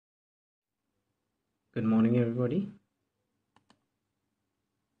Good morning, everybody.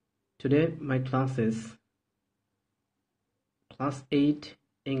 Today, my class is Class 8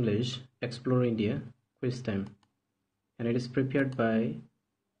 English Explore India quiz time, and it is prepared by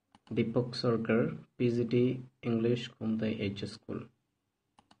Dipak Sarkar, PGT English Kumtai HS School.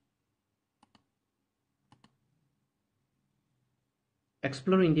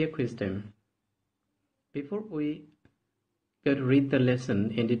 Explore India quiz time. Before we get to read the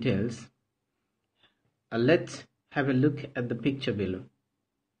lesson in details, let's have a look at the picture below.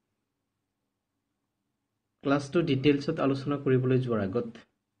 Class 2 detailsত আলোচনা কৰিবলৈ যোৱাৰ আগত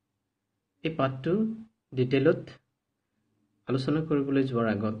এই পাঠটো ডিটেইলত আলোচনা কৰিবলৈ যোৱাৰ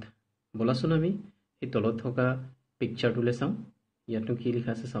আগত বলাচোন আমি এই তলত থকা পিকচাৰটোলৈ চাওঁ ইয়াতনো কি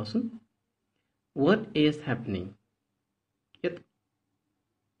লিখা আছে চাওঁচোন What is happening? Yet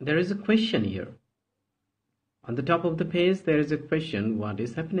there is a question here. On the top of the page there is a question, what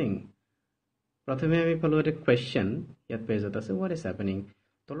is happening? প্ৰথমে আমি পালো এটা question ইয়াত পেজত আছে what is happening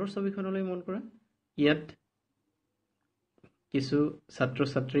তলৰ ছবিখনলৈ মন কৰা ইয়াত কিছু ছাত্ৰ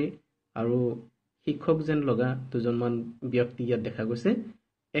ছাত্ৰী আৰু শিক্ষক যেন লগা দুজনমান ব্যক্তি ইয়াত দেখা গৈছে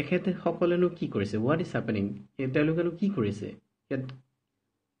এখেতে সকলেনো কি কৰিছে what is happening তেওঁলোকেনো কি কৰিছে ইয়াত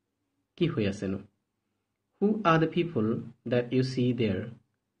কি হৈ আছেনো who are the people that you see there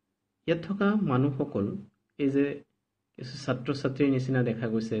ইয়াত থকা মানুহসকল এই যে কিছু ছাত্ৰ ছাত্ৰীৰ নিচিনা দেখা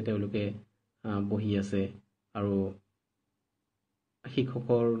গৈছে তেওঁলোকে বহি আছে আৰু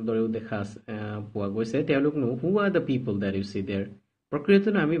শিক্ষকৰ দৰেও দেখা পোৱা গৈছে তেওঁলোকনো who are the people that you see there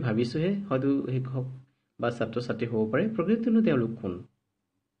প্ৰকৃততে আমি ভাবিছোহে হয়তো শিক্ষক বা ছাত্ৰ ছাত্ৰী হ'ব পাৰে প্ৰকৃততে তেওঁলোক কোন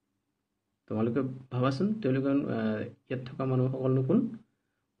তোমালোকে ভাবাচোন তেওঁলোক ইয়াত থকা মানুহসকলনো কোন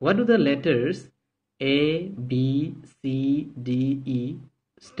what do the letters A B C D E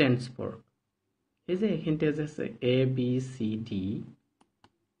stands for এই যে এখানতে আছে A B C D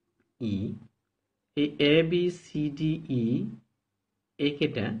E এই A B C D E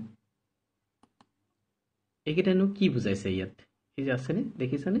একেটানো কি বুজাইছে ইয়াত এই যে আছেনে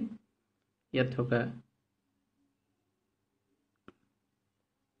দেখিছানে ইয়াত থকা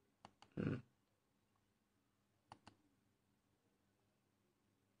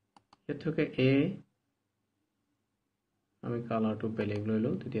এ আমি কালাৰটো বেলেগ লৈ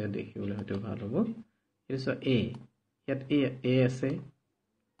লওঁ তেতিয়া দেখিবলৈ হয়তো ভাল হ'ব এইটো এ ইয়াত এ আছে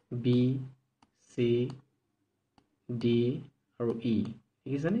বি চি ডি আৰু ই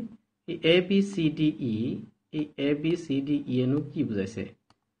দেখিছানে এই A B C D E এই A B C D E এনো কি বুজাইছে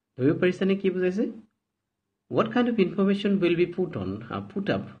ধৰিব পাৰিছানে কি বুজাইছে what kind of information will be put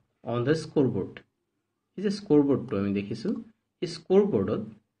up on the scoreboard এই যে স্কোৰবোৰ্ডটো আমি দেখিছো এই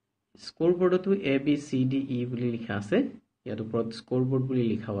স্কোৰবোৰ্ডতো A B C D E বুলি লিখা আছে ইয়াত ওপৰত স্কোৰবোৰ্ড বুলি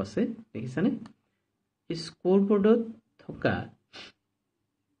লিখাও আছে দেখিছানে এই স্কোৰবোৰ্ডত থকা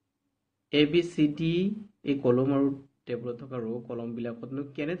এ বি চি ডি এই কলম আৰু টেবুলত থকা ৰ কলম বিলাকতনো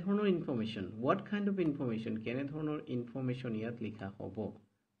কেনে ধৰণৰ information what kind of information কেনে ধৰণৰ ইনফৰমেশন ইয়াত লিখা হ'ব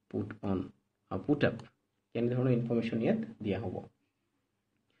put up কেনে ধৰণৰ ইনফৰমেশন ইয়াত দিয়া হ'ব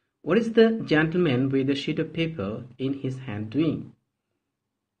what is the gentleman with the sheet of paper in his hand doing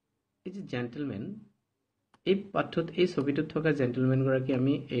এই যে জেন্টলম্যান এই পাঠত এই ছবিটোত থকা জেন্টলম্যান গৰাকী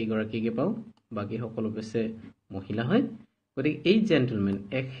আমি এই গৰাকীকে পাওঁ বাকি সকলো বেছে মহিলা হয় গতিকে এই জেন্টলম্যান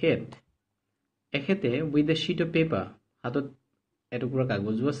এখেতে with the sheet of paper হাতত এটুকুৰা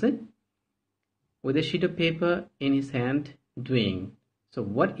কাগজো আছে with a sheet of paper in his hand doing so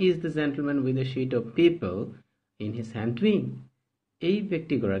what is the gentleman with a sheet of paper in his hand doing এই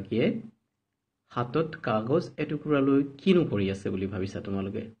ব্যক্তি গৰাকীয়ে হাতত কাগজ এটুকুৰা লৈ কিনো কৰি আছে বুলি ভাবিছা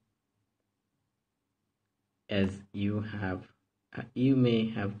তোমালোকে as you may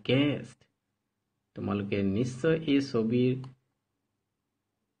have guessed তোমালোকে নিশ্চয় এই ছবিৰ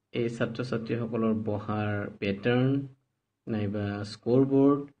এই ছাত্ৰ ছাত্ৰীসকলৰ বহাৰ প্যাটাৰ্ন নাইবা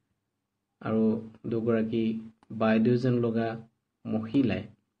স্কোৰবোৰ্ড আৰু দুগৰাকী বাইদেউজন লগা মহিলাই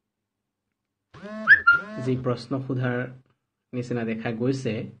যি প্ৰশ্ন সোধাৰ নিচিনা দেখা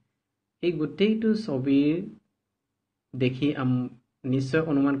গৈছে এই গোটেইটো ছবিৰ দেখি নিশ্চয়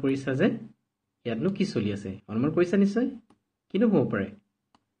অনুমান কৰিছা যে ইয়াতনো কি চলি আছে অনুমান কৰিছা নিশ্চয় কিনো হ'ব পাৰে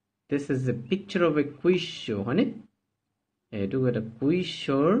this is a picture of a quiz show হয়নে এইটো এটা কুইজ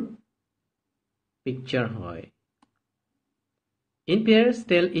শ্ব'ৰ পিকচাৰ হয় in pairs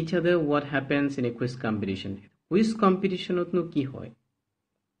tell each other what happens in a quiz competition quiz competitionতনো কি হয়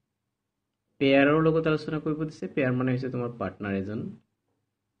পেয়াৰৰ লগত আলোচনা কৰিব দিছে পেয়াৰ মানে হৈছে তোমাৰ পাৰ্টনাৰ এজন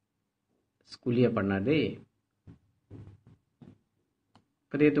স্কুলীয়া পাৰ্টনাৰ দেই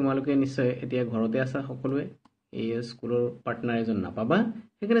গতিকে তোমালোকে নিশ্চয় এতিয়া ঘৰতে আছা সকলোৱে এই স্কুলৰ পাৰ্টনাৰ এজন নাপাবা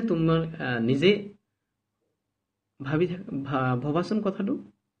সেইকাৰণে তোমালোকে নিজে ভাবাচোন কথাটো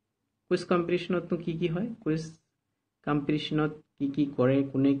কুইজ কম্পিটিশনত কি হয় কুইজ কম্পিটিশনত কি কৰে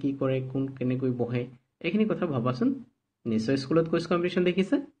কোনে কি কৰে কোন কেনেকৈ বহে এইখিনি কথা ভাবাচোন নিশ্চয় স্কুলত কুইজ কম্পিটিশন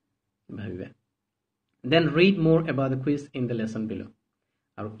দেখিছে ভাবিবা then read more about the quiz in the lesson below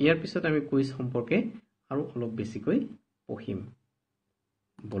আৰু ইয়াৰ পিছত আমি কুইজ সম্পৰ্কে আৰু অলপ বেছিকৈ পঢ়িম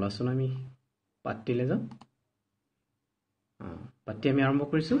বলাচোন আমি পাঠটিলে যাওঁ পাঠটি আমি আৰম্ভ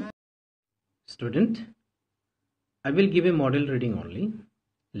কৰিছো student I will give a model reading only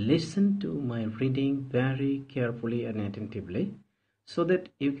listen to my reading very carefully and attentively so that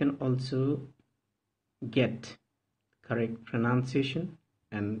you can also get correct pronunciation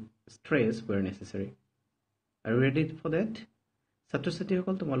and stress where necessary are you ready for that ছাত্ৰ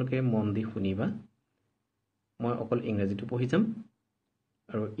ছাত্ৰীসকল তোমালোকে মন দি শুনিবা মই অকল ইংৰাজীটো পঢ়ি যাম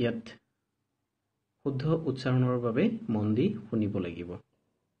আৰু ইয়াত শুদ্ধ উচ্চাৰণৰ বাবে মন দি শুনিব লাগিব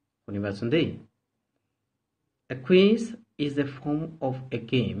শুনিবাচোন দেই A quiz is a form of a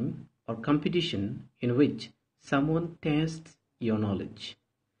game or competition in which someone tests your knowledge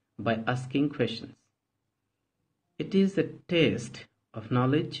by asking questions. It is a test of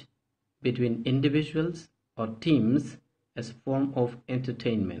knowledge between individuals or teams as a form of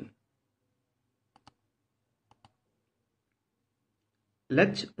entertainment.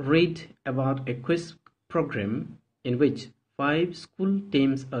 Let's read about a quiz program in which 5 school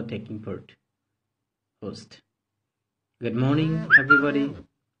teams are taking part. Host. Good morning, everybody.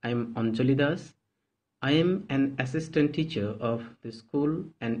 I am Anjali Das. I am an assistant teacher of the school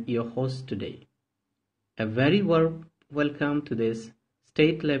and your host today. A very warm welcome to this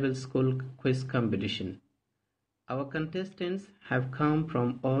state-level school quiz competition. Our contestants have come from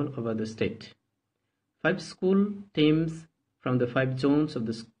all over the state. 5 school teams from the 5 zones of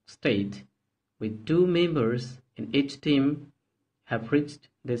the state, with 2 members in each team, have reached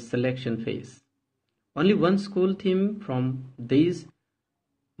this selection phase. Only one school team from these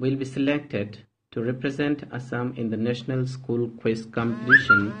will be selected to represent Assam in the National School Quiz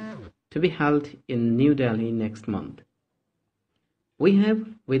Competition to be held in New Delhi next month. We have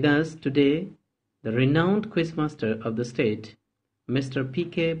with us today the renowned quizmaster of the state, Mr.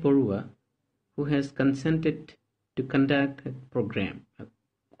 P.K. Borua, who has consented to conduct a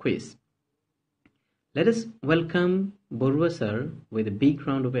quiz. Let us welcome Borua sir with a big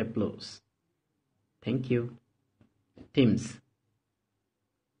round of applause. Thank you. Teams,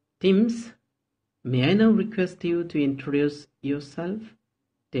 may I now request you to introduce yourself?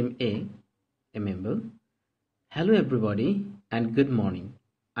 Team A member. Hello everybody and good morning.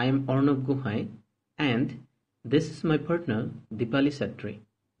 I am Arnav Guhai and this is my partner Dipali Satri.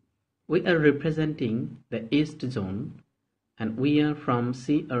 We are representing the East Zone and we are from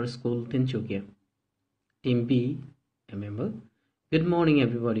CR School Tinchukia. Team B member. Good morning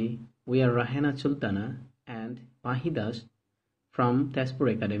everybody. We are Rahena Sultana and Mahidas from Tezpur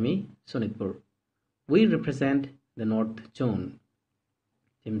Academy, Sonitpur. We represent the North Zone.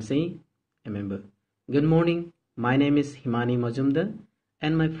 Team C, a member. Good morning. My name is Himani Majumdar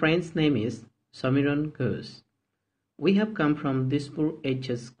and my friend's name is Samiran Ghosh. We have come from Dispur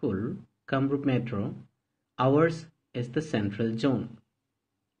HS School, Kamrup Metro. Ours is the Central Zone.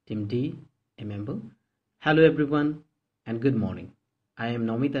 Team D, a member. Hello everyone and good morning. I am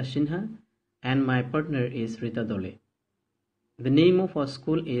Nomita Sinha and my partner is Rita Dole. The name of our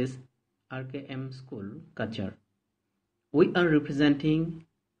school is RKM School, Kachar. We are representing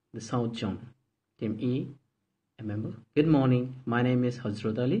the South Zone. Team E, a member. Good morning. My name is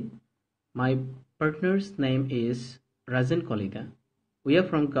Hazrat Ali. My partner's name is Rajan Kolida. We are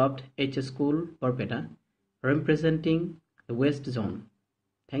from Govt HS School, Barpeta, representing the West Zone.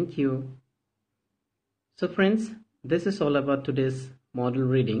 Thank you. So friends, this is all about today's model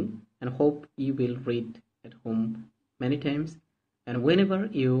reading and hope you will read at home many times and whenever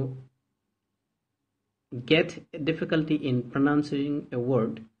you get difficulty in pronouncing a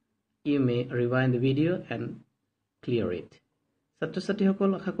word you may rewind the video and clear it. ছাত্ৰ ছাত্ৰীসকল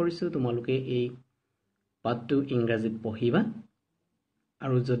আশা কৰিছো তোমালোকে এই পাঠটো ইংৰাজীত পঢ়িবা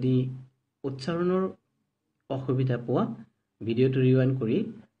আৰু যদি উচ্চাৰণৰ অসুবিধা পোৱা ভিডিওটো ৰিৱাইণ্ড কৰি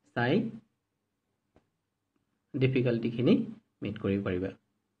চাই ডিফিকাল্টিখিনি মিট কৰিব পাৰিবা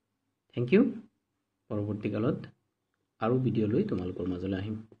থ্যাংক ইউ পৰৱৰ্তী কালত আৰু ভিডিও লৈ তোমালোকৰ মাজলৈ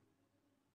আহিম